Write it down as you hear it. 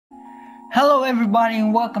Hello everybody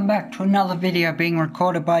and welcome back to another video being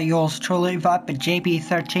recorded by yours truly, Viper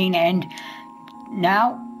JB13, and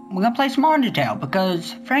now we're gonna play some Undertale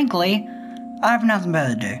because frankly I have nothing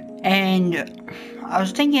better to do. And I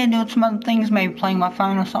was thinking of doing some other things, maybe playing my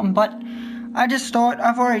phone or something, but I just thought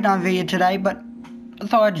I've already done a video today, but I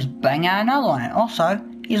thought I'd just bang out another one. Also,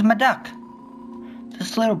 here's my duck.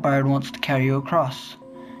 This little bird wants to carry you across.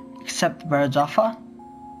 Accept the bird's offer.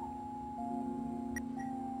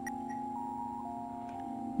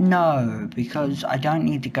 No, because I don't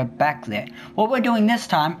need to go back there. What we're doing this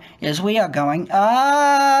time is we are going...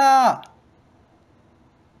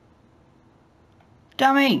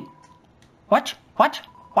 Dummy! What? What?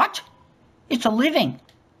 What? It's a living!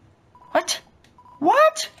 What?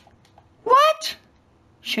 What? What?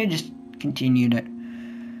 Should've just continued it.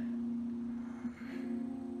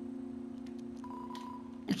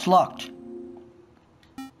 It's locked.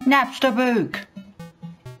 Napsterbook!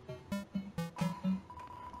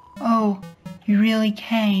 Oh, you really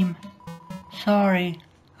came. Sorry,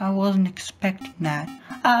 I wasn't expecting that.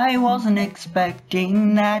 I wasn't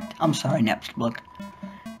expecting that. I'm sorry, Napsterbook.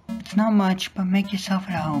 It's not much, but make yourself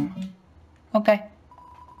at home. Okay.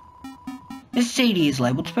 This CD is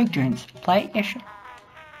labeled Spook Tunes. Play it? Yeah, sure.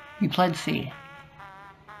 You played the CD.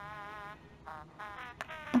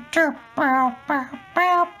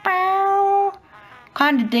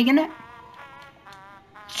 Kinda digging it.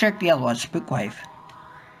 Let's check the other one, Spook Wave.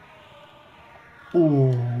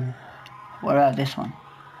 Ooh. What about this one?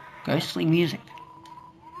 Ghostly music.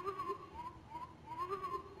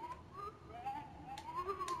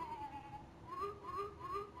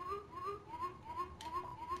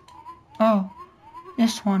 Oh,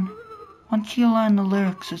 this one. Once you learn the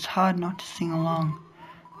lyrics, it's hard not to sing along.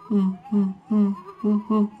 Ooh, ooh, ooh, ooh,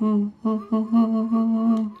 ooh, ooh, ooh, ooh,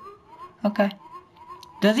 ooh, ooh. Okay.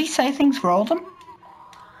 Does he say things for all of them?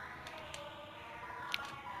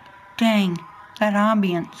 Dang, that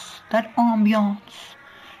ambience.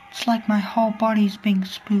 It's like my whole body's being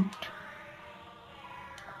spooked.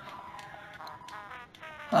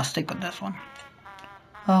 I'll stick with this one.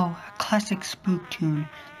 Oh, a classic spook tune.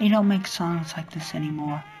 They don't make songs like this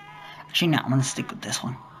anymore. Actually, no, I'm gonna stick with this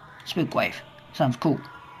one. Spook Wave. Sounds cool.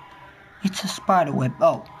 It's a spider web.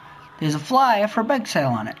 Oh, there's a flyer for a bake sale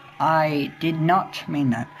on it. I did not mean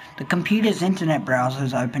that. The computer's internet browser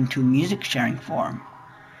is open to a music sharing forum.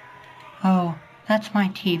 Oh, that's my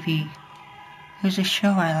TV. There's a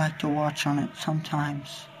show I like to watch on it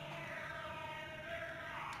sometimes.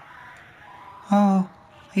 Oh,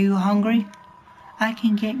 are you hungry? I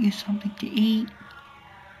can get you something to eat.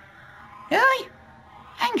 Really?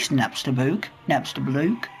 Thanks, Napsterbook.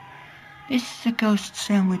 This is a ghost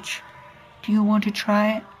sandwich. Do you want to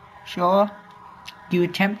try it? Sure. You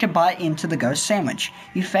attempt to bite into the ghost sandwich.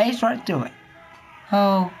 You phase right through it.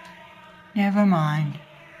 Oh, never mind.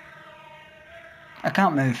 I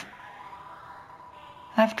can't move.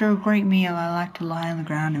 After a great meal, I like to lie on the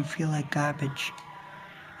ground and feel like garbage.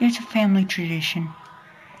 It's a family tradition.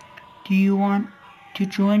 Do you want to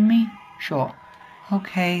join me? Sure.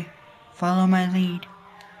 Okay, follow my lead.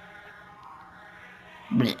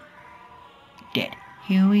 Blech. Dead.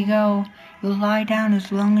 Here we go. You'll lie down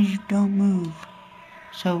as long as you don't move.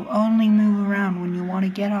 So only move around when you want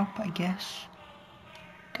to get up, I guess.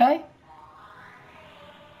 Okay?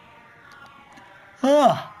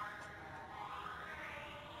 Ugh.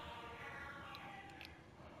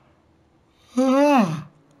 Ugh.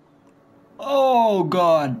 Oh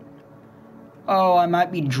God. Oh, I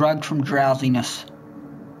might be drugged from drowsiness.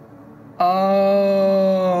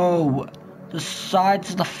 Oh, the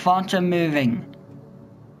sides of the font are moving.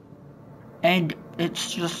 And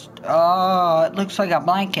it's just, oh, it looks like a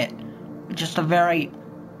blanket. Just a very,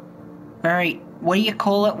 what do you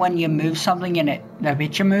call it when you move something and the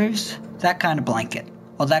picture moves? That kind of blanket.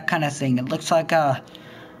 Or that kind of thing. It looks like a,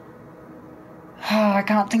 I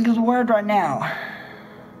can't think of the word right now.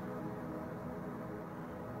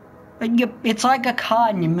 It's like a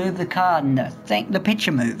card and you move the card and the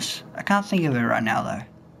picture moves. I can't think of it right now though.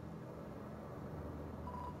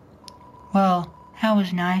 Well, that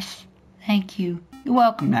was nice. Thank you. You're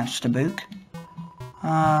welcome, Napsterbook.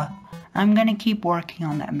 I'm gonna keep working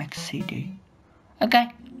on that mix CD. Okay.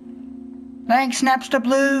 Thanks,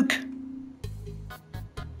 Napsterbook.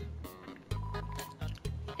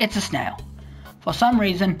 It's a snail. For some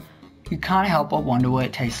reason, you can't help but wonder what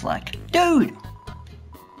it tastes like. Dude!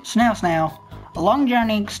 Snail. A long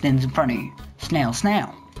journey extends in front of you.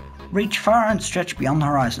 Snail. Reach far and stretch beyond the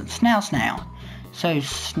horizon. Snail. So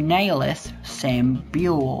snaileth Sam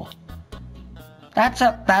Buell. That's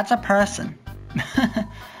a person.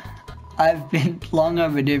 I've been long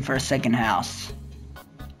overdue for a second house.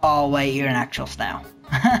 Oh wait, you're an actual snail.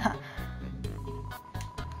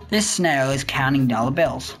 This snail is counting dollar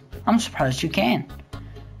bills. I'm surprised you can.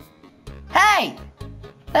 Hey!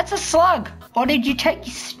 That's a slug! Or did you take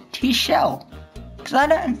to your shell? Because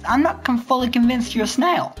I'm not fully convinced you're a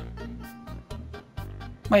snail.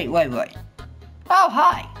 Wait. Oh,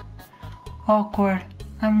 hi! Awkward.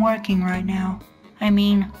 I'm working right now. I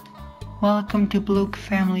mean, welcome to Bloke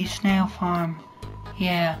Family Snail Farm.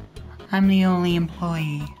 Yeah, I'm the only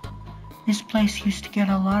employee. This place used to get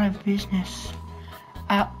a lot of business.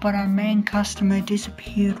 But our main customer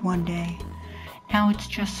disappeared one day. Now it's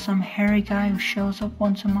just some hairy guy who shows up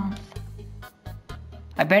once a month.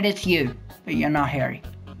 I bet it's you, but you're not hairy.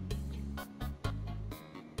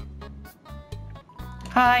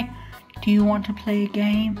 Hi, do you want to play a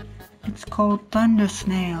game? It's called Thunder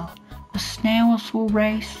Snail. The snails will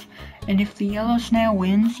race, and if the yellow snail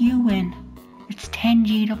wins, you win. It's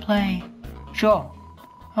 10G to play. Sure.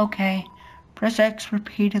 Okay. Press X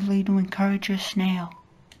repeatedly to encourage your snail.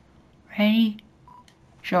 Ready?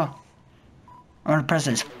 Sure. I'm gonna press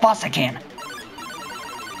it as fast as I can.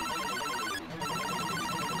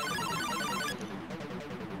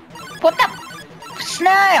 What the?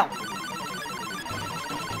 Snail!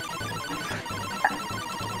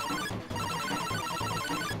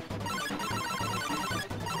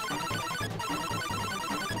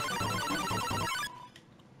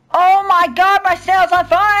 Oh my god, my snail's on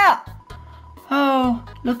fire! Oh,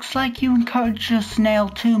 looks like you encouraged your snail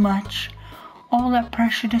too much. All that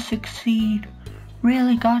pressure to succeed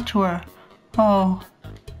really got to her. Oh.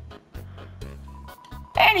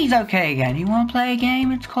 And he's okay again. You want to play a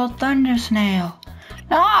game? It's called Thunder Snail.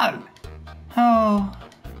 No! Oh.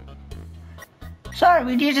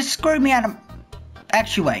 Sorry, you just screwed me out of...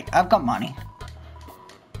 Actually, wait. I've got money.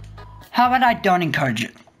 How about I don't encourage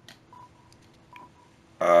it?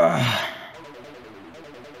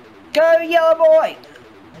 Go, yellow boy!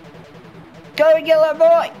 Go, yellow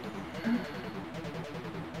boy!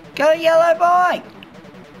 Go, yellow boy!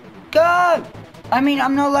 Go! I mean,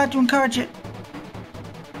 I'm not allowed to encourage it.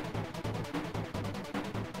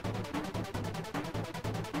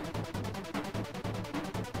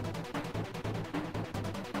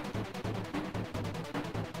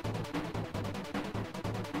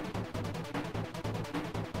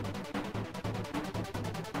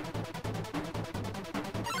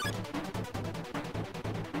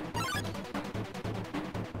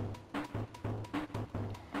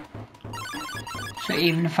 So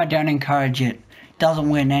even if I don't encourage it, it doesn't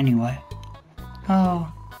win anyway.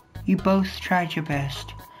 Oh, you both tried your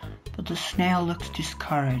best, but the snail looks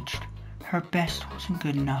discouraged. Her best wasn't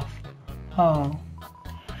good enough. Oh.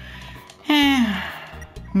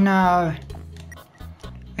 No.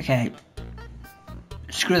 Okay.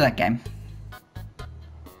 Screw that game.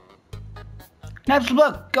 Nope,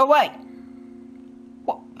 look, go away.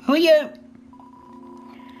 What? Who are you?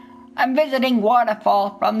 I'm visiting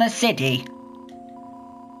waterfall from the city.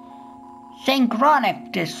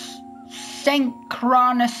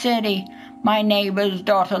 Synchronicity. My neighbor's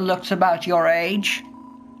daughter looks about your age.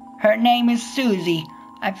 Her name is Susie.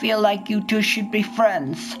 I feel like you two should be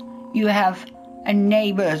friends. You have a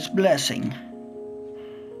neighbor's blessing.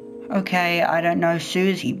 Okay, I don't know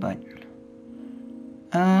Susie, but...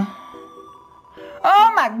 Oh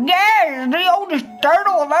my god, it's the oldest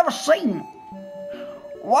turtle I've ever seen.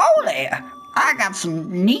 Whoa there, I got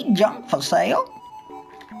some neat junk for sale.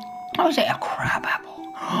 Oh, is it a crab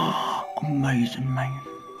apple? Amazing, man.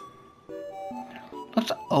 Looks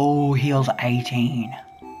like, oh, heals 18.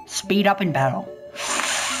 Speed up in battle.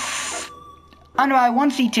 Undertale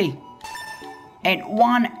 1 CT. And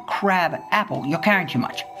 1 crab apple. You're carrying too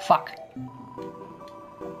much. Fuck.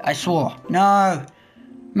 I swore. No.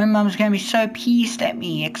 My mum's gonna be so pissed at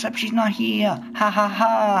me, except she's not here. Ha ha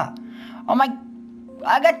ha. Oh my...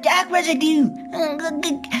 I got dark residue. I got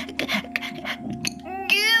dark residue.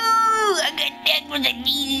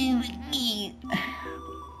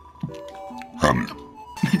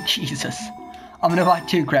 Jesus. I'm gonna buy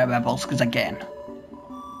 2 crab apples because I can.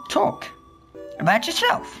 Talk about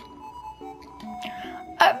yourself.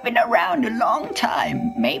 I've been around a long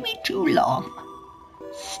time, maybe too long.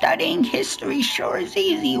 Studying history sure is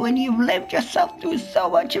easy when you've lived yourself through so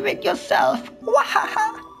much of it yourself.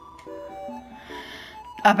 Wahaha.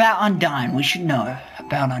 About Undyne, we should know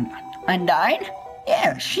about Undyne. Undyne?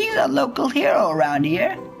 Yeah, she's a local hero around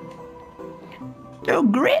here. Through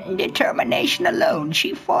grit and determination alone,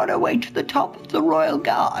 she fought her way to the top of the Royal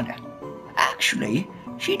Guard. Actually,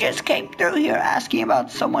 she just came through here asking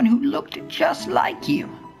about someone who looked just like you.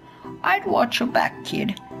 I'd watch your back,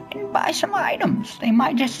 kid, and buy some items. They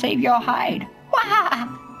might just save your hide.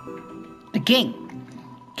 Wah! The king.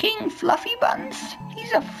 King Fluffy Buns.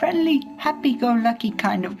 He's a friendly, happy-go-lucky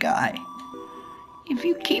kind of guy. If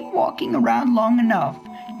you keep walking around long enough,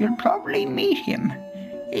 you'll probably meet him.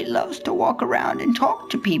 He loves to walk around and talk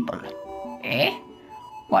to people. Eh?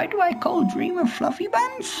 Why do I call Dreamer Fluffy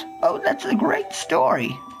Buns? Oh, that's a great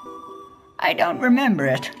story. I don't remember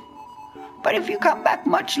it. But if you come back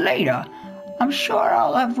much later, I'm sure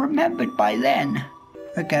I'll have remembered by then.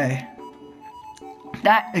 Okay.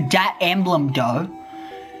 That emblem, though.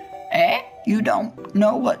 Eh? You don't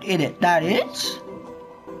know what that is?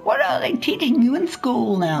 What are they teaching you in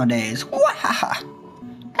school nowadays? Wahaha!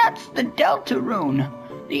 That's the Delta Rune,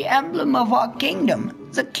 the emblem of our kingdom,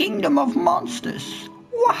 the kingdom of monsters.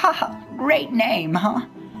 Wahaha! Great name, huh?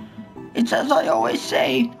 It's as I always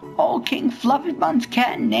say, all King Fluffy Buns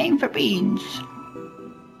can name for beans.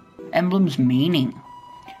 Emblem's meaning.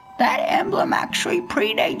 That emblem actually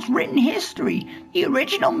predates written history. The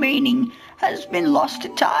original meaning has been lost to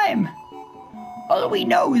time. All we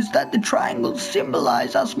know is that the triangles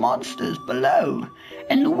symbolize us monsters below,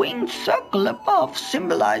 and the winged circle above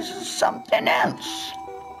symbolizes something else.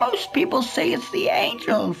 Most people say it's the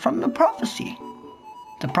angel from the prophecy.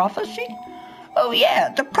 The prophecy? Oh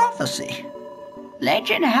yeah, the prophecy.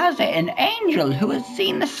 Legend has it an angel who has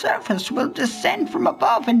seen the surface will descend from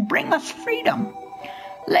above and bring us freedom.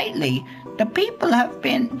 Lately, the people have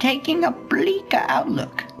been taking a bleaker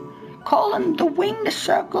outlook, calling the winged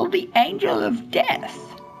circle the angel of death.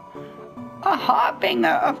 A harbinger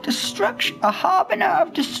of destruction,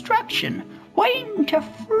 waiting to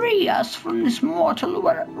free us from this mortal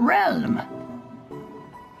realm.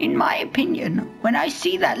 In my opinion, when I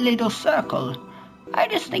see that little circle, I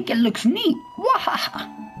just think it looks neat. Wahaha!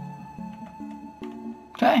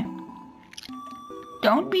 Okay.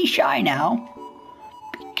 Don't be shy now.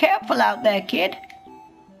 Be careful out there, kid.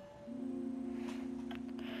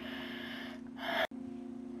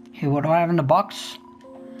 Here, what do I have in the box?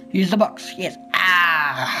 Use the box, yes.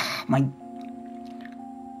 Ah! My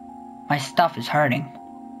stuff is hurting.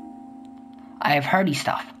 I have hurty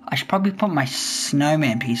stuff. I should probably put my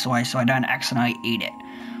snowman piece away so I don't accidentally eat it.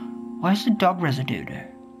 Where's the dog residue?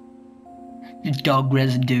 The dog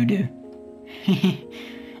residue.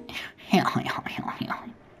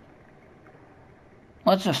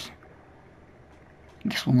 What's this? I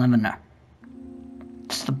guess we'll never know.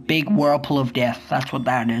 It's the big whirlpool of death. That's what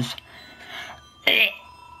that is.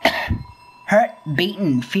 Hurt,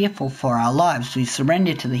 beaten, fearful for our lives, we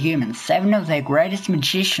surrendered to the humans. 7 of their greatest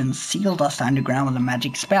magicians sealed us underground with a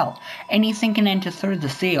magic spell. Anything can enter through the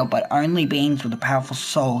seal, but only beings with a powerful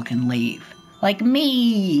soul can leave. Like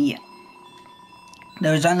me!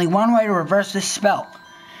 There is only one way to reverse this spell.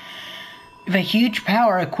 If a huge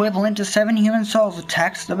power equivalent to 7 human souls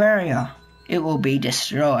attacks the barrier, it will be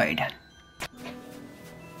destroyed.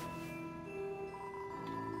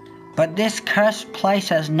 But this cursed place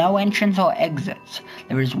has no entrance or exits.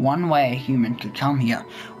 There is one way a human could come here.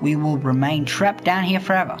 We will remain trapped down here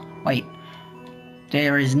forever. Wait.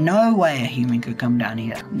 There is no way a human could come down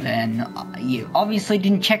here. Then you obviously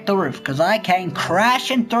didn't check the roof, because I came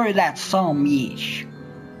crashing through that some yeesh.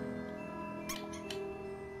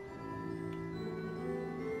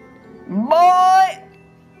 Boy!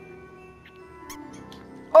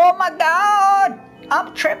 Oh my god!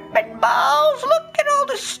 I'm tripping balls! Look at all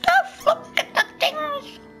the stuff! Look at the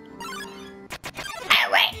things!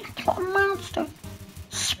 Alright, what a monster!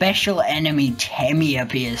 Special enemy Temmie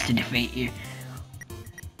appears to defeat you.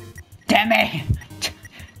 Temmie!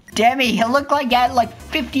 Temmie, you look like you had like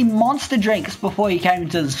 50 monster drinks before you came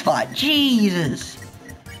into this fight. Jesus!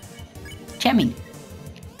 Temmie.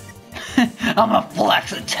 I'm a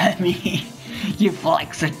flex of Temmie. You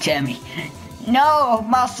flex of Temmie. No,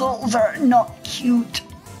 muscles are not cute.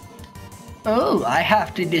 Oh, I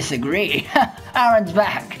have to disagree. Aaron's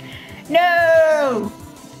back. No!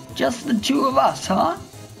 Just the 2 of us, huh?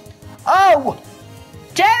 Oh!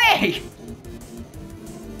 Temmie!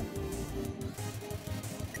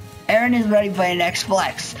 Aaron is ready for the next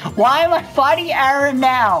flex. Why am I fighting Aaron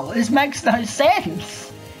now? This makes no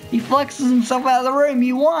sense. He flexes himself out of the room,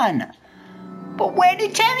 you won. But where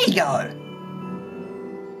did Temmie go?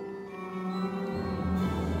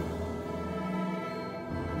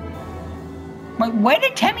 Wait, where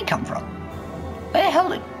did Temmie come from? Where the hell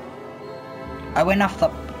did... I'm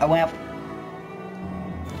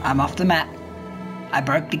off the map. I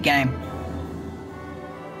broke the game.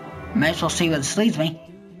 May as well see where this leads me.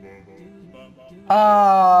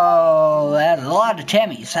 Oh, there's a lot of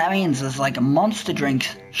Temmies. That means there's like a monster drink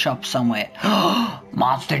shop somewhere.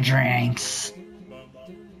 Monster drinks.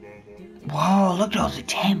 Whoa, look at all the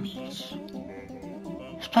Temmies.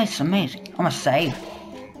 This place is amazing. I'm gonna save.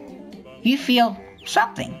 You feel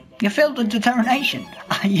Something. You're filled with determination.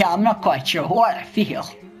 Yeah, I'm not quite sure what I feel.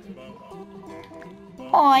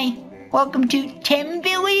 Hi, welcome to Tem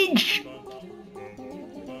Village.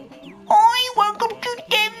 Hi, welcome to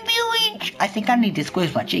Tem Village. I think I need to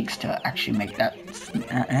squeeze my cheeks to actually make that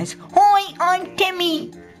nice. Hi, I'm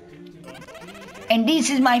Timmy. And this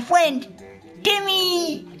is my friend,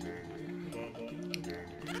 Timmy.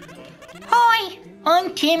 Hi,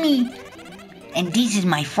 I'm Timmy. And this is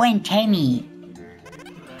my friend, Tammy.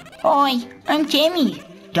 Hi, I'm Tammy.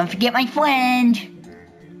 Don't forget my friend.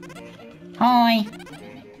 Hi,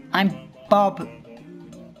 I'm Bob.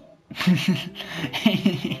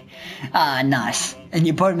 Nice. And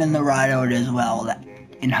you put them in the right order as well,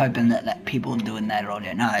 in hoping that people do in that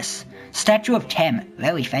order. Nice. Statue of Tem,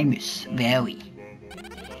 very famous, very.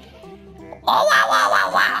 Oh, wow, wow,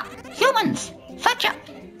 wow, wow. Humans, such a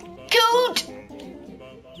cute.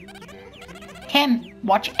 Tem,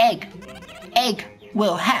 watch egg. Egg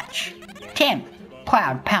will hatch. Tem,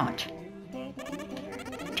 proud parent.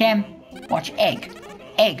 Tem, watch egg.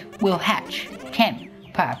 Egg will hatch. Tem,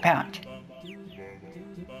 proud parent.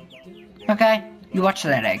 Okay, you watch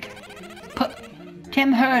that egg.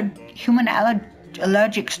 Tem heard human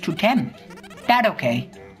allergics to Tem. That okay.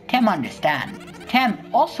 Tem understand. Tem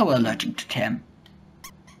also allergic to Tem.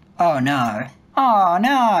 Oh no. Oh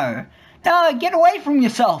no. No, get away from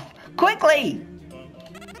yourself. Quickly.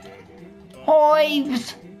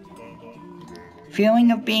 Hives.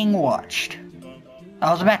 Feeling of being watched.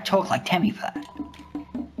 I was about to talk like Tammy for that.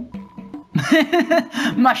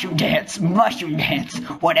 Mushroom dance,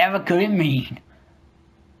 whatever could it mean?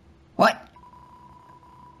 What?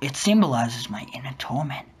 It symbolizes my inner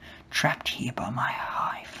torment, trapped here by my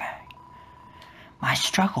high fang. My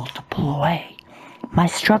struggle to pull away, my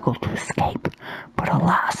struggle to escape, but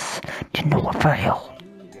alas, to no avail.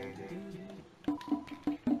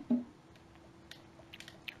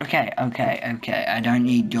 Okay, I don't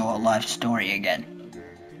need your life story again.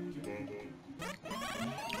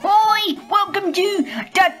 Hi, welcome to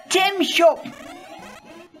the Tem shop.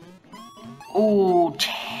 Oh,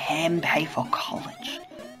 Tem pay for college.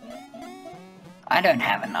 I don't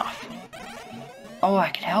have enough. Oh, I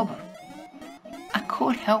could help him. I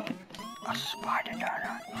could help him. A spider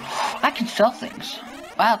donut. I can sell things.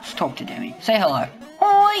 Well, let's talk to Demi. Say hello.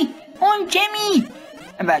 Hi, I'm Demi.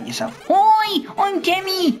 About yourself. Hi, I'm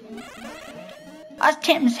Demi. Us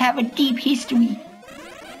Tems have a deep history.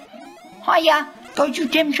 Hiya, go to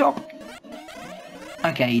Tem shop.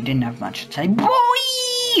 Okay, you didn't have much to say. Boy!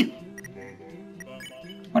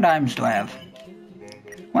 What items do I have?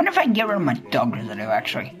 Wonder if I can get rid of my dog residue,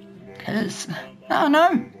 actually. Because, I don't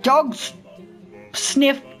know, dogs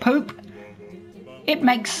sniff poop. It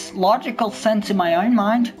makes logical sense in my own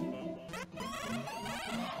mind.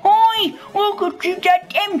 Hi, welcome to that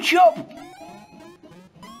Tem shop.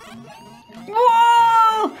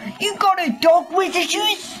 Whoa! You got a dog with a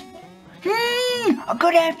juice? I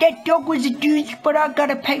gotta have that dog with a juice, but I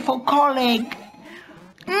gotta pay for college.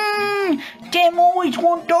 Tem always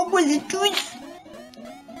want dog with a juice.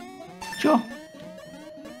 Sure.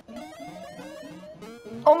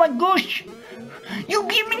 Oh my gosh! You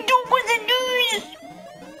give me dog with a juice!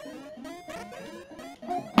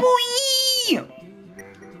 Boy!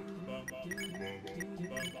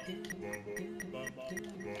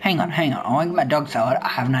 Hang on. I want to get my dog salad. I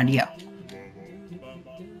have an idea.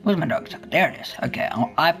 Where's my dog salad? There it is. Okay,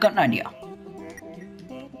 I've got an idea.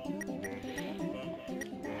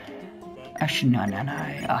 Actually, no.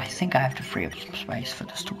 I think I have to free up some space for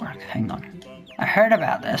this to work. Hang on. I heard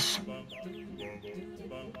about this.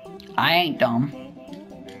 I ain't dumb.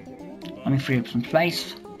 Let me free up some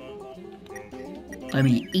space. Let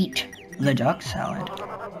me eat the dog salad.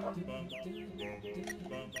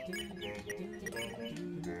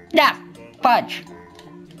 Nah, fudge.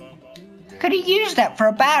 Could have used that for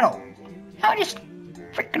a battle. I just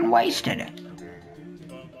freaking wasted it.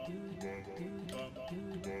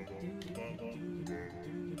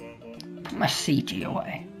 Put my CT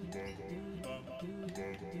away.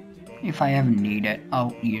 If I ever need it,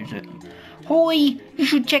 I'll use it. Hoi, you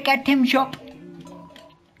should check out Tem shop.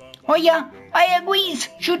 Oh yeah, I agree.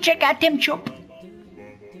 Should check out Tem shop.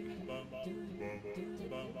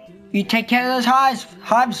 You take care of those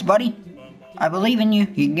hives, buddy. I believe in you.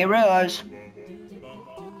 You can get rid of those.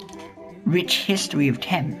 Rich history of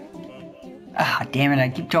Tem. Ah, damn it! I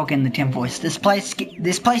keep talking in the Tem voice. This place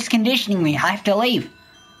conditioning me. I have to leave.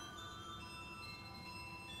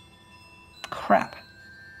 Crap.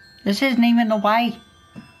 This isn't even the way.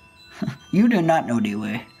 You do not know the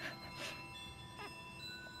way.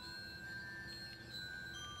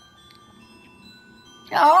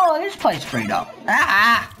 Oh, this place freed up.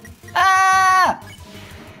 Ah!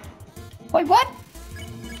 Wait, what?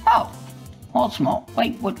 Oh, hold small.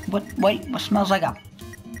 Wait, what smells like a...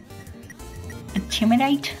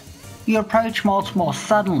 Intimidate? You approach Moldsmore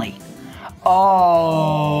suddenly. Oh.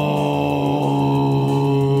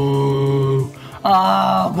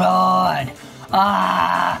 Oh, God.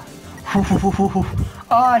 Ah.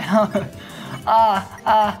 Oh,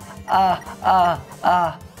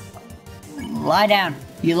 no. Lie down.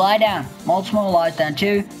 You lie down. Moldsmore lies down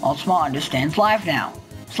too. Moldsmore understands life now.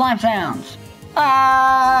 Slime sounds.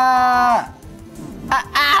 Ah!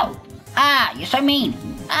 Ow! Ah, you're so mean.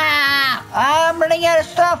 Ah! I'm running out of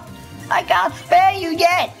stuff. I can't spare you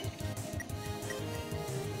yet.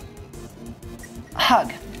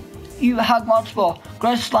 Hug. You hug Moldsmore.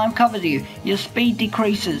 Gross slime covers you. Your speed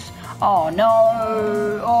decreases. Oh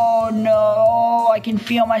no! Oh no! I can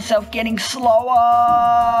feel myself getting slower.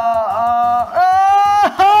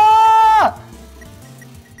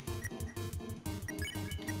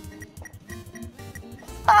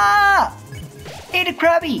 Ah! Eat a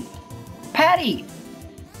Krabby! Patty!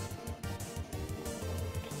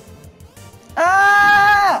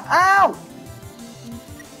 Ah! Ow!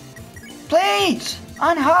 Please!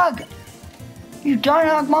 Unhug! You don't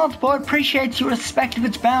hug Moldsmore appreciates your respect of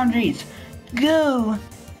its boundaries. Goo!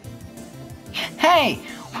 Hey!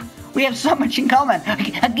 We have so much in common.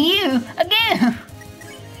 Agoo! Agoo!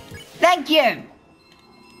 Thank you!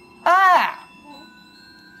 Ah!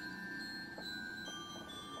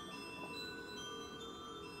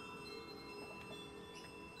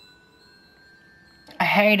 I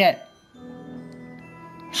hate it.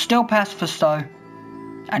 Still pacifist though.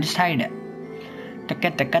 I just hate it. Oh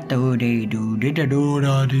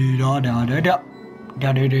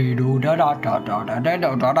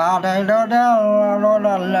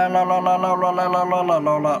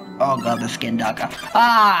god, the skin darker.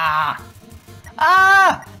 Ah!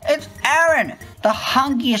 Ah! It's Aaron, the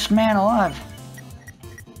hunkiest man alive.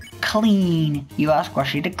 Clean. You ask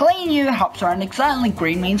Squashy to clean you. Hops around excitedly.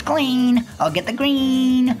 Green means clean. I'll get the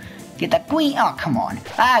green. Get the green. Oh, come on.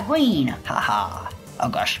 Ah, green. Haha. Oh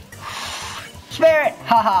gosh. Spirit.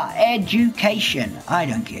 Haha. Education. I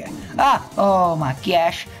don't care. Ah. Oh my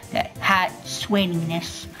gosh. That hot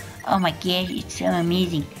sweatiness. Oh my gosh. It's so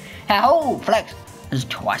amazing. Oh, flex. This is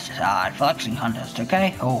twice as hard. Flexing contest,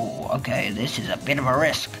 okay? Oh, okay. This is a bit of a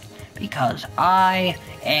risk. Because I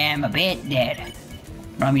am a bit dead.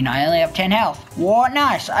 I mean, I only have 10 health. What?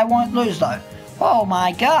 Nice. I won't lose, though. Oh,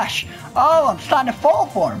 my gosh. Oh, I'm starting to fall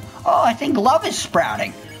for him. Oh, I think love is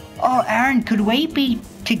sprouting. Oh, Aaron, could we be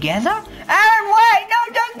together? Aaron, wait! No,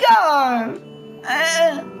 don't go!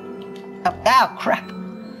 Oh, crap.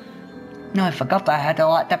 No, I forgot that I had to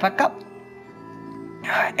light that back up.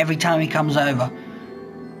 Every time he comes over,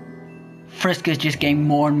 Friska's just getting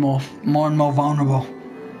more and more vulnerable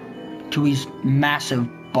to his massive,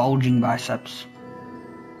 bulging biceps.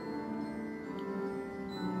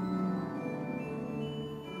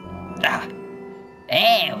 Ah.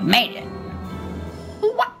 Hey, we made it.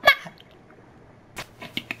 What?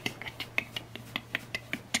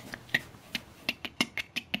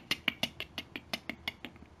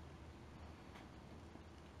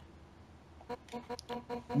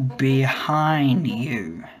 Behind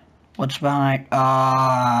you. What's behind?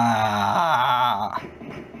 Ah.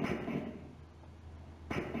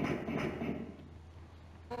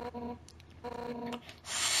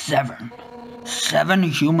 Seven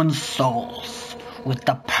human souls. With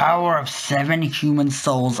the power of 7 human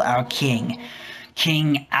souls, our king,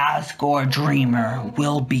 King Asgore Dreamer,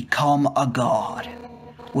 will become a god.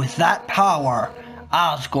 With that power,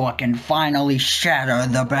 Asgore can finally shatter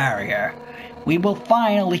the barrier. We will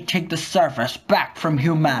finally take the surface back from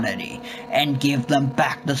humanity and give them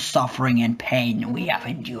back the suffering and pain we have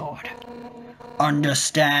endured.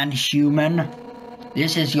 Understand, human?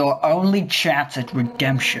 This is your only chance at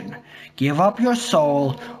redemption. Give up your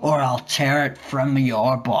soul, or I'll tear it from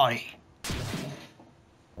your body.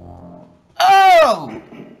 Oh!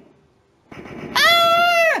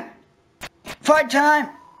 Ah! Fight time!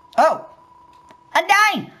 Oh!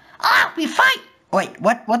 Undyne! Ah, we fight! Wait,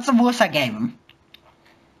 what's the voice I gave him?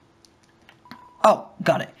 Oh,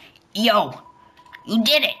 got it. Yo! You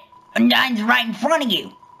did it! Undyne's right in front of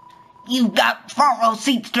you! You've got front row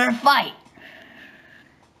seats to the fight!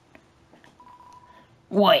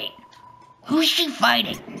 Wait, who's she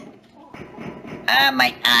fighting?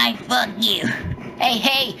 My eye, fuck you.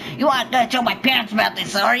 Hey, you aren't gonna tell my parents about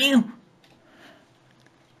this, are you?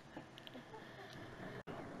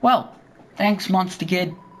 Well, thanks, Monster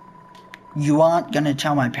Kid. You aren't gonna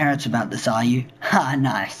tell my parents about this, are you? Ha,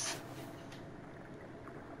 nice.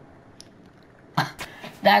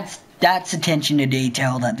 That's attention to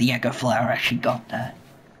detail that the Echo Flower actually got that.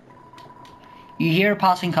 You hear a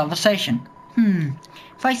passing conversation.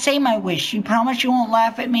 If I say my wish, you promise you won't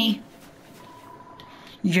laugh at me?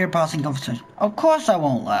 You hear a passing conversation. Of course I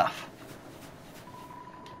won't laugh.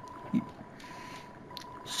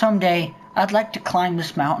 Someday, I'd like to climb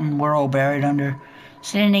this mountain we're all buried under.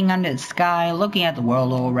 Standing under the sky, looking at the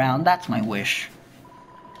world all around. That's my wish.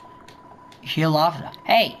 You hear laughter.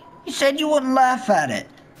 Hey, you said you wouldn't laugh at it.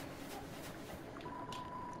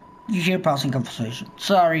 You hear passing conversation.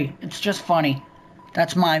 Sorry, it's just funny.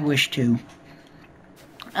 That's my wish too.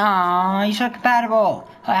 Aww, you're so compatible.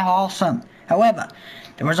 How awesome. However,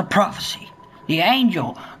 there was a prophecy. The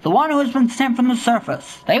angel, the one who has been sent from the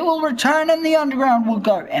surface, they will return and the underground will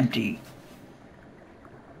go empty.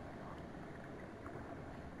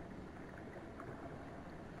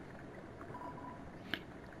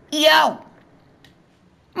 Yo!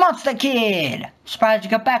 Monster Kid! Surprised you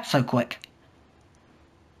got back so quick.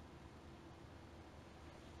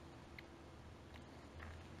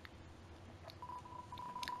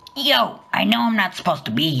 Yo, I know I'm not supposed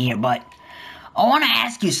to be here, but I want to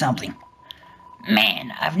ask you something.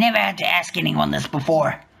 Man, I've never had to ask anyone this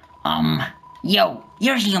before. Yo,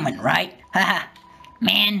 you're human, right? Haha.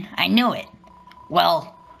 Man, I knew it.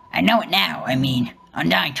 Well, I know it now. I mean,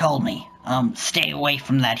 Undyne told me, stay away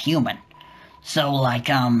from that human. So, like,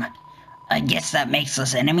 I guess that makes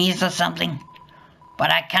us enemies or something?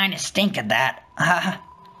 But I kinda stink at that. Haha.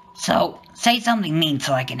 So, say something mean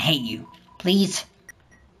so I can hate you. Please?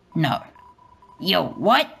 No. Yo,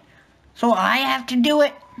 what? So I have to do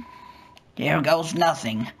it? There goes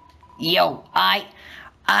nothing. Yo, I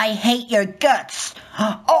hate your guts.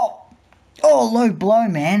 Oh, low blow,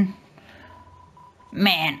 man.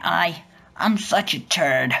 Man, I'm such a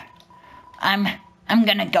turd. I'm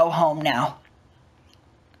gonna go home now.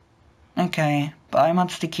 Okay, bye,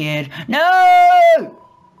 Monster Kid. No!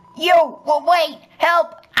 Yo, well, wait,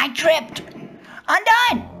 help! I tripped.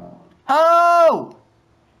 Undyne! Oh!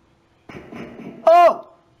 Oh!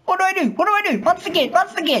 What do I do? What do I do? Monster Kid!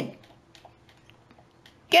 Monster Kid!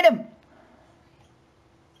 Get him!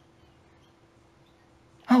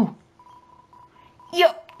 Oh!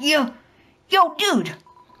 Yo, dude!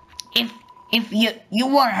 If you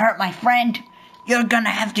want to hurt my friend, you're gonna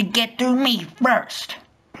have to get through me first.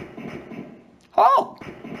 Oh!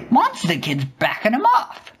 Monster Kid's backing him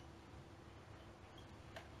off.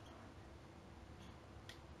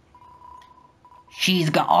 She's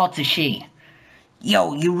got all to she.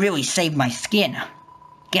 Yo, you really saved my skin.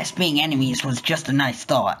 Guess being enemies was just a nice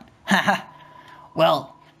thought. Haha.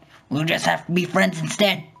 Well, we'll just have to be friends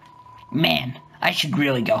instead. Man, I should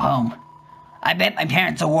really go home. I bet my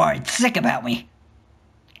parents are worried sick about me.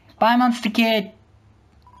 Bye, Monster Kid.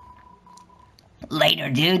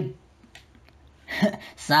 Later, dude.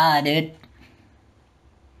 Saw, dude.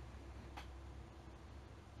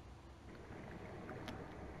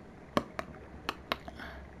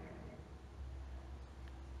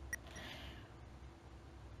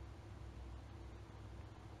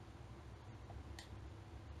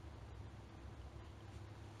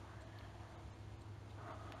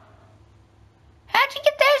 How'd you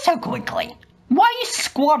get there so quickly? Why are you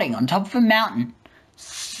squatting on top of a mountain?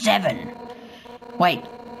 7. Wait,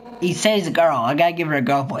 he says a girl. I gotta give her a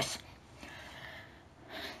girl voice.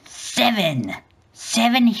 7.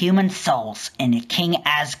 7 human souls and King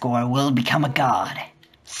Asgore will become a god.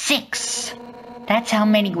 6. That's how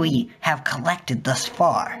many we have collected thus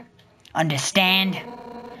far. Understand?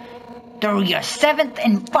 Through your 7th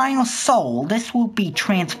and final soul, this will be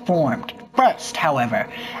transformed. First, however,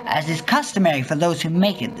 as is customary for those who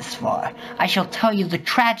make it this far, I shall tell you the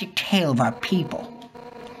tragic tale of our people.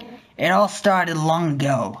 It all started long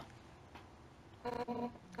ago.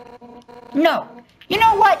 No, you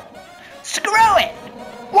know what? Screw it!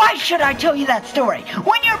 Why should I tell you that story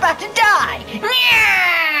when you're about to die?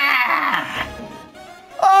 Yeah!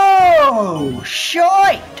 Oh,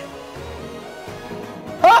 shite!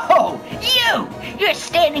 Oh, you're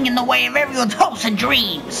standing in the way of everyone's hopes and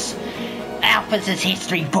dreams. Alphys'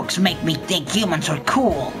 history books make me think humans are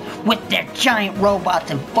cool, with their giant robots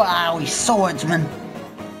and flowery swordswomen.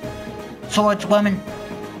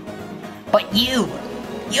 But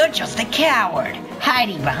you're just a coward,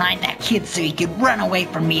 hiding behind that kid so you could run away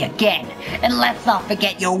from me again. And let's not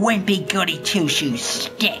forget your wimpy goody two-shoes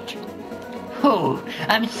stick. Ooh,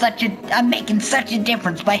 I'm making such a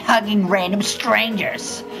difference by hugging random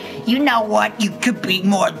strangers. You know what? You could be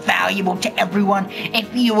more valuable to everyone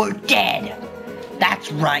if you were dead.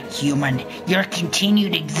 That's right, human. Your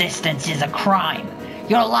continued existence is a crime.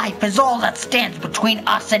 Your life is all that stands between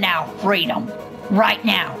us and our freedom. Right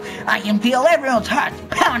now, I can feel everyone's hearts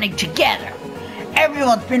pounding together.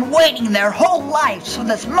 Everyone's been waiting their whole lives for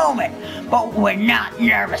this moment, but we're not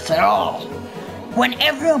nervous at all. When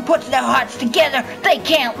everyone puts their hearts together, they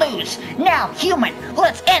can't lose. Now, human,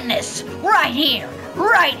 let's end this right here,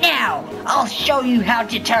 right now. I'll show you how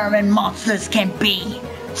determined monsters can be.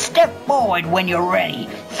 Step forward when you're ready.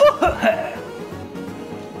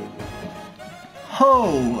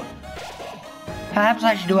 Ho! Perhaps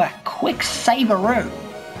I should do a quick save-a-roo.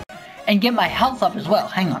 And get my health up as well.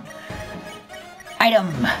 Hang on.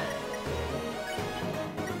 Item.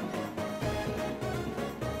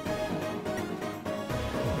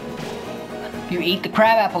 If you eat the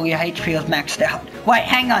crab apple, your HP is maxed out. Wait,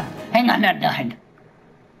 hang on, Undyne.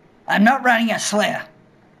 I'm not running a Slayer.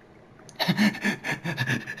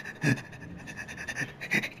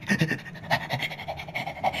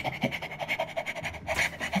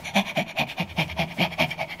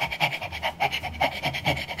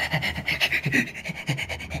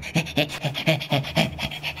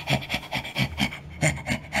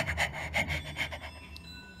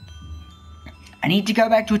 I need to go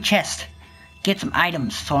back to a chest, get some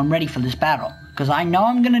items so I'm ready for this battle, because I know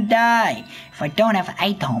I'm gonna die if I don't have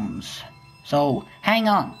items. So, hang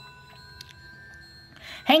on.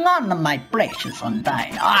 Hang on to my precious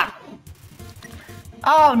Undyne. Ah!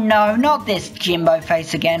 Oh no, not this Jimbo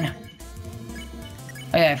face again.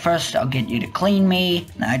 Okay, first I'll get you to clean me.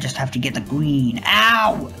 Now I just have to get the green.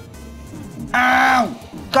 Ow! Ow!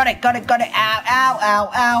 Got it! Ow, ow, ow,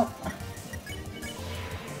 ow!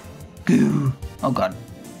 Goo! Oh god.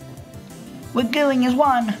 We're gooing as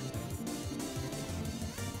one!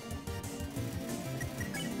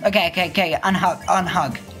 Okay,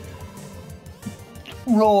 unhug.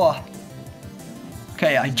 Roar.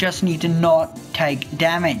 Okay, I just need to not take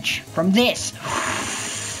damage from this.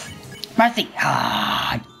 Mercy.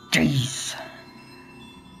 Ah, jeez.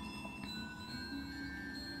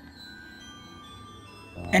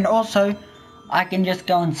 And also, I can just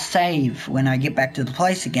go and save when I get back to the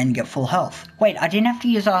place again and get full health. Wait, I didn't have to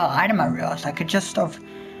use our item, I realized. I could just have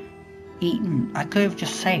eaten. I could have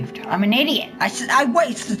just saved. I'm an idiot. I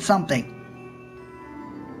wasted something.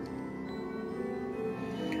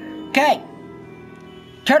 Okay.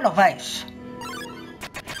 Turtle face.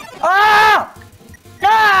 Oh!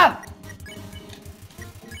 No!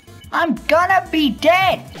 I'm gonna be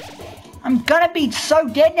dead. I'm gonna be so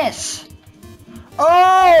deadness.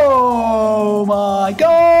 Oh my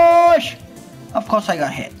gosh! Of course I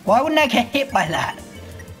got hit. Why wouldn't I get hit by that?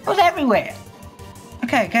 It was everywhere.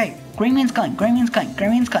 Okay. Green means going. Okay,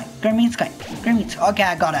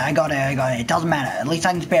 I got it. It doesn't matter. At least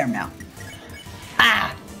I can spare him now.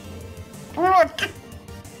 Ah!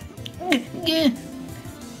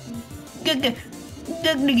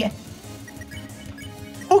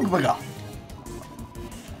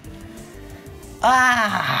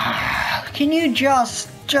 Ah! Can you just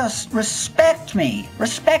respect me?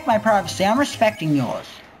 Respect my privacy. I'm respecting yours.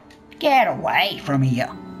 Get away from here.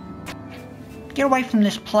 Get away from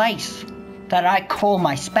this place that I call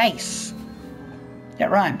my space. That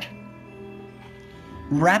rhymed.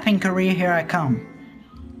 Rapping career, here I come.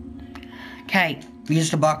 Okay, use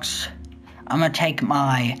the box. I'm gonna take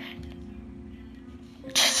my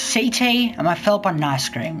CT and my fill up on ice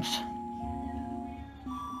creams.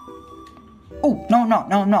 Oh, no.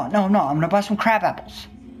 I'm gonna buy some crab apples.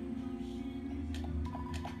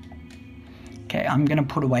 Okay, I'm gonna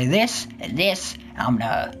put away this and this. And I'm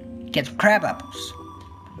gonna get some crab apples.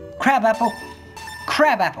 Crab apple.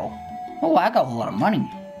 Oh, I got a lot of money.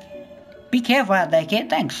 Be careful out there, kid.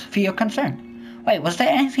 Thanks for your concern. Wait, was there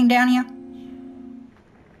anything down here?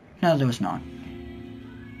 No, there was not.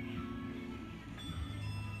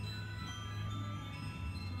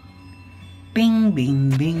 Bing, bing,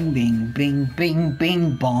 bing, bing, bing, bing,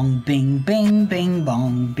 bing, bong, bing, bing, bing,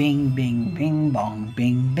 bong, bing, bing, bing, bong,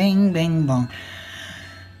 bing, bing, bing, bong.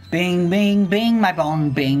 Bing, bing, bing, my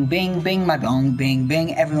bong, bing, bing, bing, my bong, bing,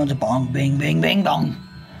 bing, everyone's a bong, bing, bing, bing, bong.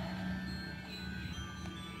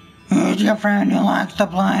 Who's your friend who likes to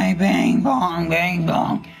play bing, bong, bing,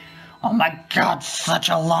 bong? Oh my god, such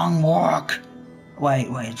a long walk. Wait,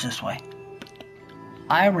 it's this way.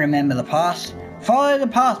 I remember the past. Follow the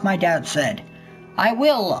path, my dad said. I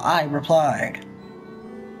will, I replied.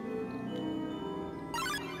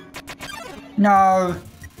 No.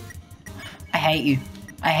 I hate you.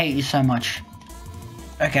 I hate you so much.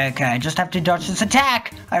 Okay, I just have to dodge this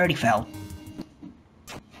attack. I already fell.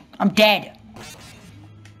 I'm dead.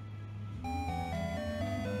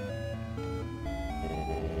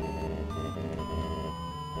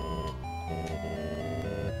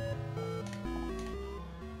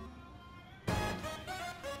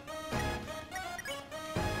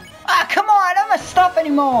 Ah, come on, I don't want to stop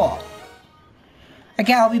anymore.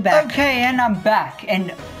 Okay, I'll be back. Okay, and I'm back. And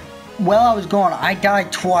while I was gone, I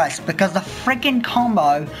died twice because the freaking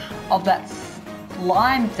combo of that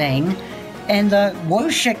slime thing and the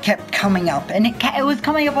Wosha kept coming up. And it was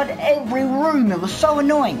coming up on every room. It was so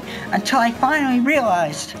annoying until I finally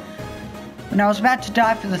realized when I was about to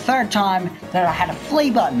die for the third time that I had a flee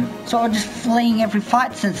button. So I was just fleeing every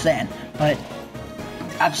fight since then. But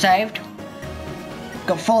I've saved.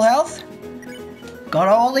 Got full health. Got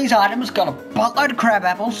all these items. Got a buttload of crab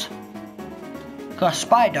apples. Got a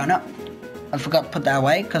spy donut. I forgot to put that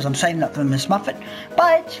away because I'm saving that for Miss Muffet.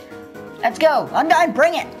 But let's go. Undyne,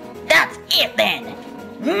 bring it. That's it then.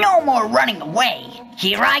 No more running away.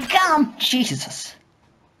 Here I come. Jesus.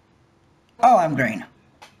 Oh, I'm green.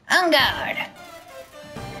 On guard.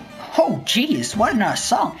 Oh, jeez, what a nice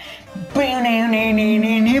song.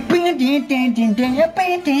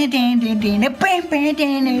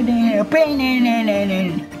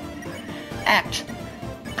 Act.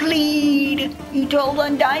 Plead. You told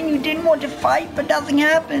Undyne you didn't want to fight, but nothing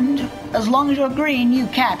happened. As long as you're green, you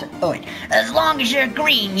can't. Oh, wait. As long as you're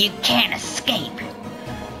green, you can't escape.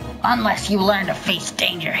 Unless you learn to face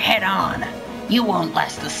danger head on. You won't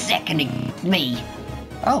last a second against me.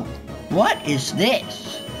 Oh, what is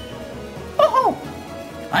this? Oh!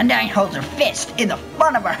 Undyne holds her fist in the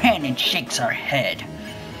front of her hand and shakes her head.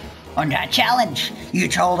 Undyne challenge. You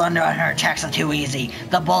told Undyne her attacks are too easy.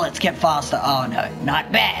 The bullets get faster. Oh no,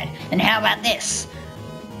 not bad. And how about this?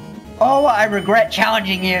 Oh, I regret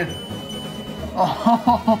challenging you.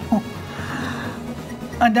 Oh,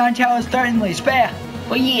 Undyne challenge certainly spare.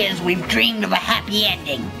 For years we've dreamed of a happy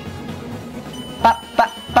ending. Bop,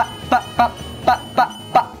 bop, bop, bop, bop, bop,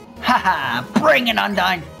 bop, bop. Haha, bring it,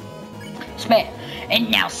 Undyne. Spare. And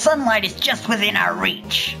now sunlight is just within our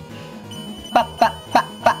reach. Bop, bop, bop,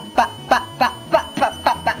 bop, bop, bop, bop, bop, bop,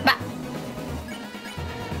 bop, bop, bop.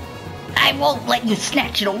 I won't let you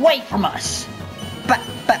snatch it away from us. Bop,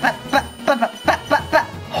 bop, bop, bop, bop, bop, bop, bop, bop.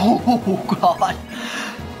 Oh, God.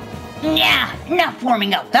 Yeah, enough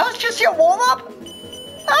warming up. That was just your warm-up?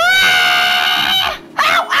 Ah!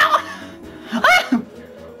 Ow, ow! Ah!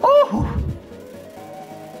 Oh!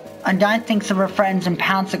 Undyne thinks of her friends and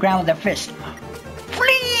pounds the ground with her fist.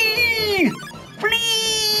 Flee!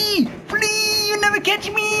 Flee! Flee! You never catch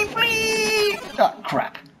me! Flee! Oh,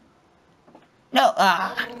 crap. No,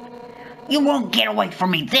 you won't get away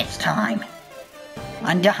from me this time.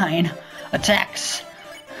 Undyne attacks.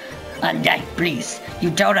 Undyne, please. You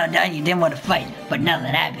told Undyne you didn't want to fight, but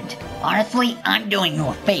nothing happened. Honestly, I'm doing you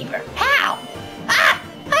a favor. How? Ah!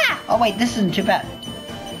 Ah! Oh wait, this isn't too bad.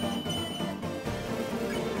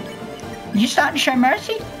 You starting to show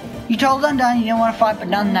mercy? You told Undyne you didn't want to fight, but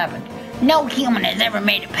nothing happened. No human has ever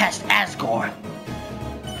made it past Asgore.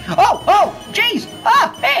 Oh! Oh! Jeez!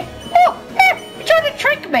 Ah! Hey! Oh! Hey! You tried to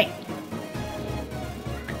trick me!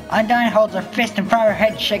 Undyne holds her fist in front of her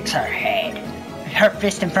head and shakes her head. Her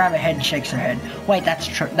fist in front of her head and shakes her head. Wait, that's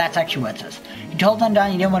true. That's actually what it says. You told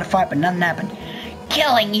Undyne you didn't want to fight, but nothing happened.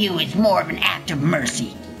 Killing you is more of an act of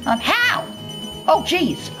mercy. How? Oh,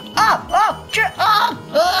 jeez! Oh! Oh! Oh!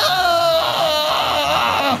 Oh!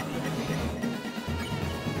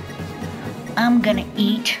 I'm gonna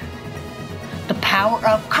eat the power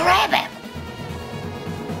of crab apple.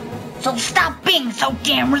 So stop being so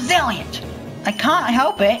damn resilient. I can't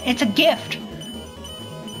help it. It's a gift.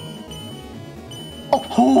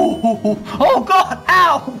 Oh, oh God,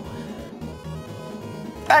 ow!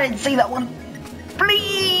 I didn't see that one.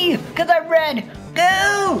 Flee! Because I read.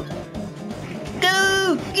 Go!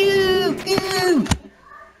 Go! Go! Go!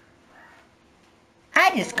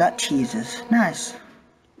 I just got cheeses. Nice.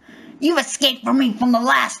 You've escaped from me from the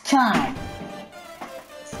last time.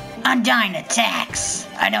 Undyne attacks.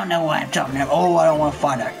 I don't know why I'm talking about. Oh, I don't want to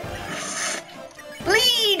fight her.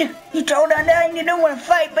 Bleed! You told Undyne you don't want to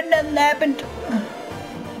fight, but nothing happened.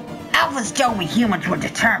 Alphas told me humans were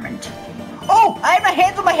determined. Oh! I had my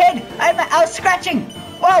hands on my head! I was scratching!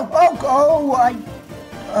 Whoa! Oh!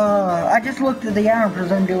 I just looked at the arrow and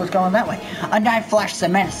presumed it was going that way. Undyne flashes a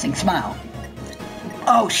menacing smile.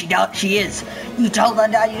 Oh, she is. You told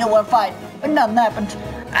Undyne you didn't want to fight, but nothing happened.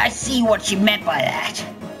 I see what she meant by that.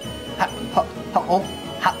 Hop, hop, hop, oh,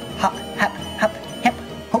 hop, hop, hop, hop, hip,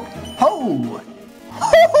 hop, ho!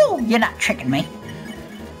 Ho! You're not tricking me.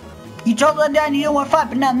 You told Undyne you didn't want to fight,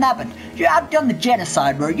 but nothing happened. I've done the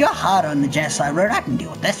genocide road. You're hard on the genocide road. I can deal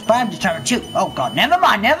with this, but I'm determined too. Oh God, never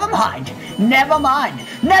mind, never mind, never mind,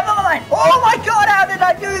 never mind. Oh my God, how did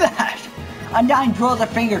I do that? Undyne draws her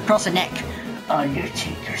finger across her neck.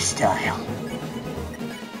 Undertaker style.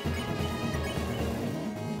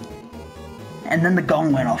 And then the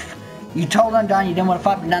gong went off. You told Undyne you didn't want to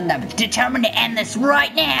fight, but nothing happened. Determined to end this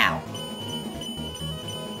right now.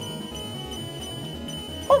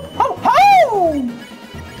 Ow!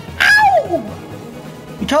 Ow!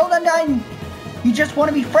 You told Undyne you just want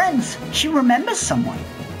to be friends. She remembers someone.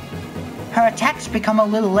 Her attacks become a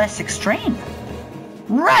little less extreme.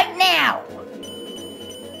 Right now!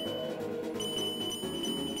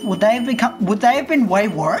 Would they have been way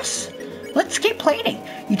worse? Let's keep pleading.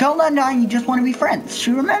 You told Undyne you just want to be friends.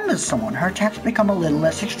 She remembers someone. Her attacks become a little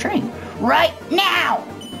less extreme. Right now!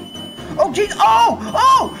 Oh jeez!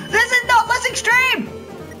 Oh! This is not less extreme!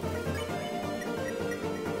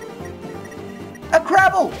 A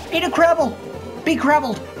Crabble! Eat a Crabble! Be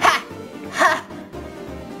Crabbled! Ha! Ha!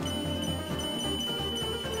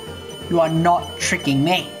 You are not tricking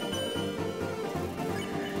me.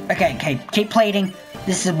 Okay, keep pleading.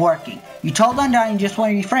 This is working. You told Undyne you just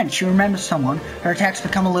want to be friends. She remembers someone. Her attacks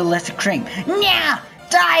become a little less extreme. Now!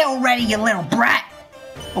 Die already, you little brat!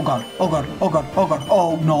 Oh god.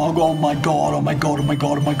 Oh no, oh my god.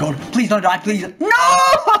 Please don't die, please. No!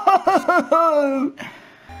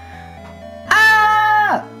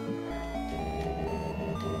 Ah!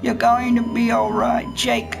 You're going to be alright,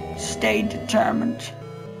 Jake. Stay determined.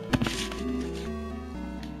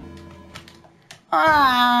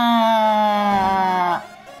 Ah!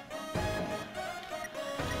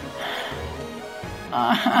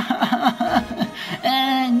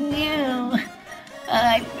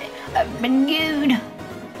 I've been good.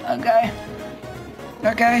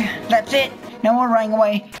 Okay, that's it. No more running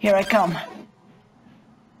away. Here I come.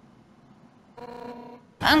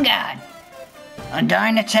 I'm God.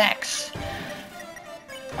 Undyne attacks.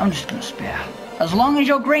 I'm just gonna spare. As long as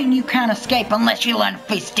you're green, you can't escape unless you learn to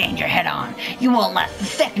face danger head on. You won't last a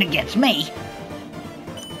second against me.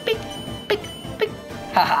 Beep.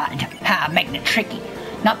 Ha, making it tricky.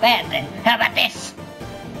 Not bad then. How about this?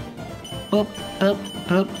 Boop.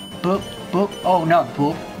 Oh no,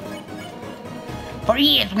 boop. For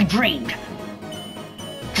years we dreamed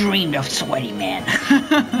of Sweaty Man.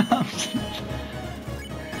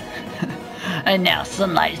 And now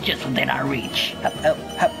sunlight is just within our reach. Hop, hop,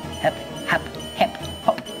 hop, hop, hop, hop,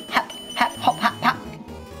 hop, hop, hop, hop, hop, hop.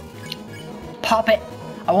 Pop it.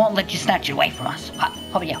 I won't let you snatch it away from us. Hop,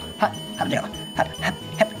 hop, yeah, hop, hop, there, hop, hop,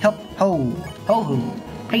 hop, hop, ho, ho, ho.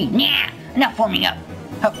 Please, yeah, enough forming up.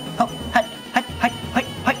 Hop, hop, hop, hop, hop, hop, hop,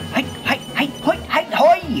 hop, hop, hop, hop,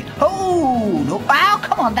 hoi, ho. No, wow,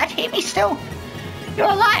 come on, that hit me still. You're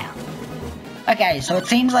a liar. Okay, so it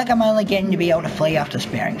seems like I'm only getting to be able to flee after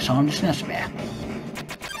sparing, so I'm just gonna spare.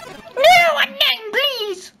 No, Undyne,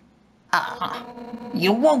 please.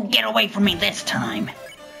 You won't get away from me this time.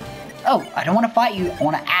 Oh, I don't want to fight you. I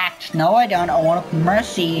want to act. No, I don't. I want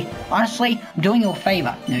mercy. Honestly, I'm doing you a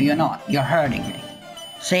favor. No, you're not. You're hurting me.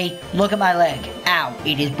 See? Look at my leg. Ow,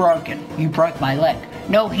 it is broken. You broke my leg.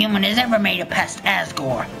 No human has ever made it past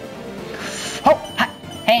Asgore. Ho! Hi!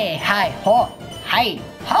 Hey! Hi! Ho! Hi!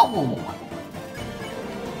 Ho!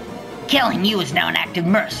 Killing you is now an act of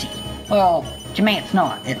mercy. Well, to me it's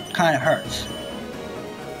not. It kind of hurts.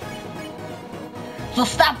 So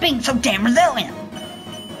stop being so damn resilient.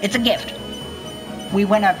 It's a gift. We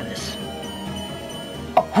went over this.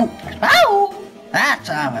 Oh! That's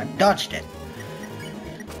how I dodged it.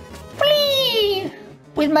 Please!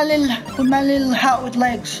 With my little heart with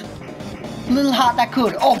legs. Little heart that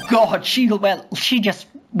could. Oh god, she just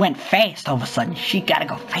went fast all of a sudden. She gotta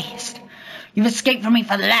go fast. You've escaped from me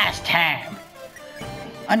for the last time.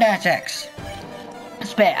 Undyne attacks.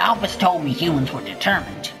 Spare Alphys told me humans were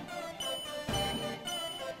determined.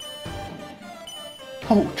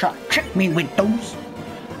 Oh, try to trick me with those.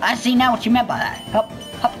 I see now what you meant by that. Hop,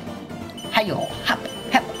 hop, hi-yo, hop,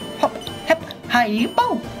 hop, hop, hop,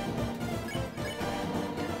 hi-yo.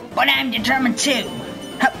 But I'm determined too.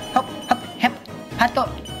 Hop, hop, hop, hop,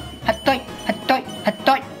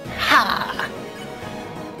 ha-toy, ha.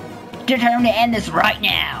 Determined to end this right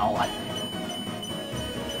now.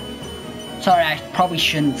 Sorry, I probably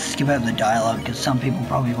shouldn't skip over the dialogue because some people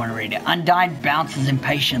probably want to read it. Undyne bounces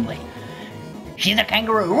impatiently. She's a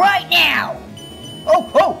kangaroo right now!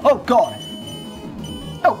 Oh god!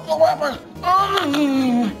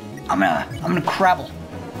 I'm gonna crabble.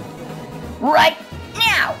 Right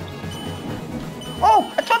now!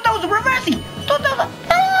 Oh, I thought that was a reversey! I thought that was a...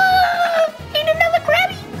 Ain't another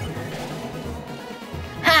crabby!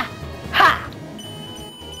 Ha! Ha!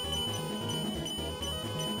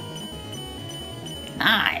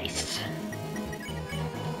 Nice.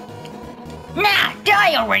 Nah,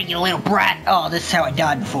 die already, you little brat! Oh, this is how I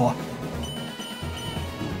died before.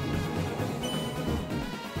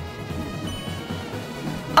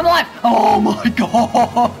 I'm alive! Oh my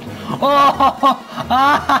god!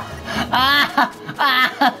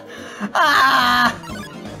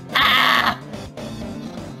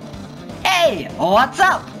 Hey, what's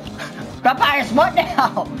up? Papyrus, what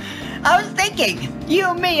now? I was thinking,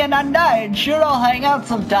 you, me, and Undyne should all hang out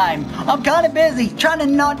sometime. I'm kinda busy, trying to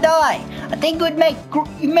not die. I think it would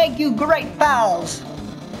make you great pals.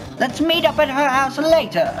 Let's meet up at her house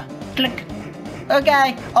later. Click.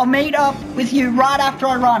 Okay, I'll meet up with you right after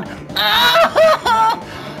I run. Ah!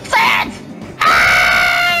 Sans!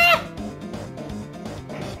 Ah!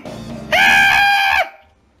 Ah!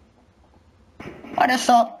 What is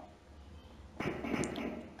up?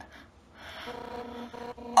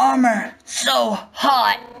 Armor so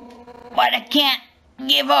hot, but I can't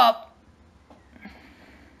give up.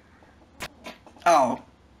 Oh.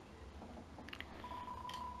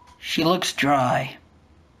 She looks dry.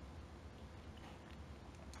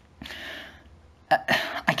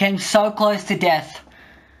 I came so close to death,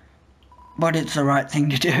 but it's the right thing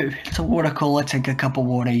to do. It's a water cooler, take a cup of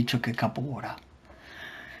water, you took a cup of water.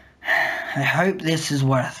 I hope this is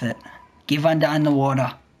worth it. Give Undyne the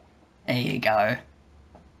water. There you go.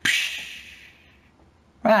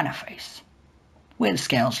 Right on her face. Where the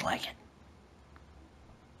scales like it.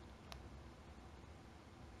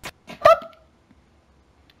 Boop.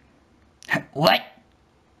 What?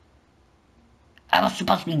 I was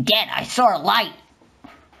supposed to be dead. I saw a light.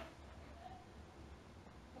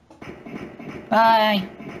 Bye.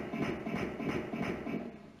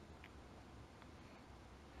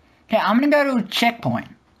 Okay, I'm gonna go to a checkpoint.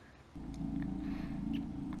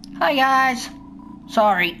 Hi guys.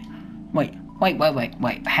 Sorry. Wait,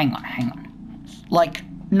 hang on. Like,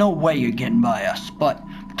 no way you're getting by us, but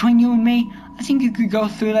between you and me, I think you could go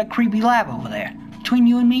through that creepy lab over there. Between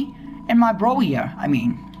you and me, and my bro here, I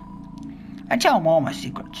tell him all my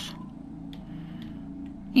secrets.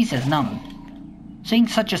 He says none. Seeing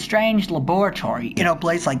such a strange laboratory in a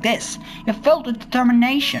place like this, you're filled with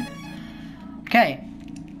determination. Okay,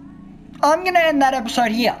 I'm gonna end that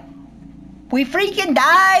episode here. We freaking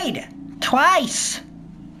died! Twice!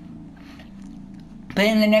 But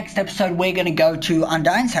in the next episode, we're going to go to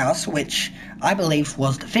Undyne's house, which I believe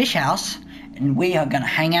was the fish house, and we are going to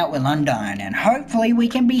hang out with Undyne, and hopefully we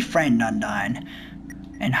can befriend Undyne,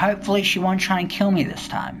 and hopefully she won't try and kill me this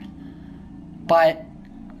time. But,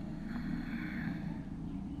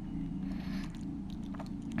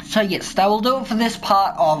 so yes, that will do it for this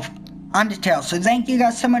part of Undertale. So thank you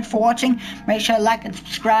guys so much for watching. Make sure to like and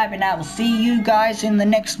subscribe, and I will see you guys in the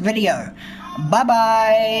next video. Bye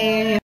bye!